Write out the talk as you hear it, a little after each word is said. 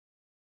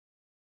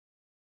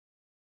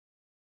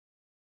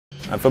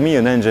And for me,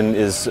 an engine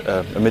is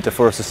a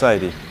metaphor of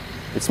society.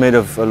 It's made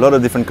of a lot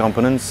of different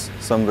components,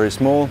 some very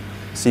small,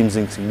 seems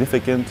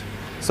insignificant,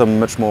 some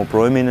much more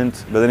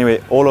prominent, but anyway,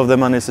 all of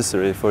them are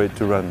necessary for it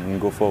to run and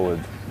go forward.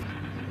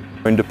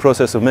 In the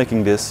process of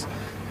making this,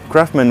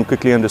 craftsmen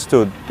quickly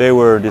understood they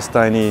were this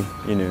tiny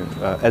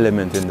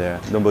element in there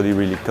nobody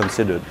really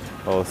considered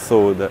or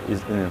thought that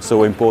is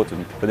so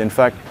important, but in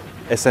fact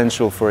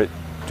essential for it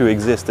to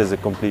exist as a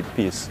complete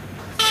piece.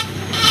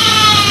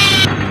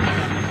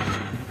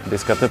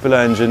 This Caterpillar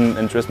engine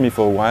interests me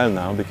for a while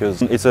now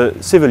because it's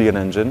a civilian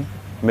engine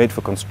made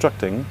for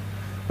constructing,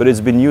 but it's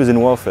been used in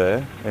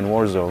warfare, in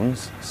war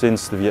zones,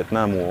 since the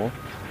Vietnam War.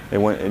 It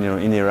went,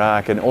 in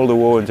Iraq and all the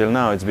war until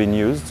now it's been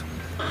used.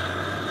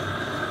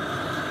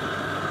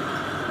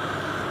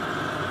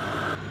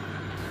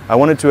 I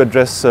wanted to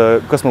address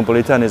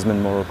cosmopolitanism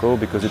in Morocco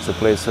because it's a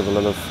place of a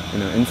lot of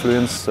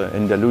influence,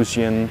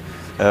 Andalusian,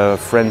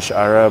 French,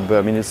 Arab.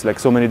 I mean, it's like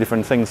so many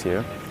different things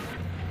here.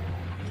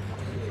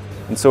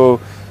 And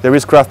so there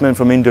is craftsmen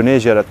from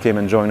Indonesia that came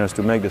and joined us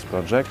to make this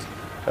project.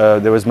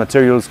 There was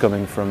materials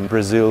coming from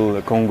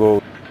Brazil,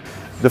 Congo.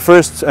 The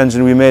first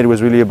engine we made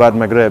was really about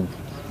Maghreb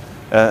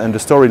and the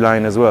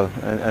storyline as well.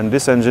 And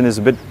this engine is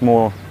a bit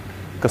more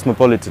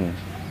cosmopolitan.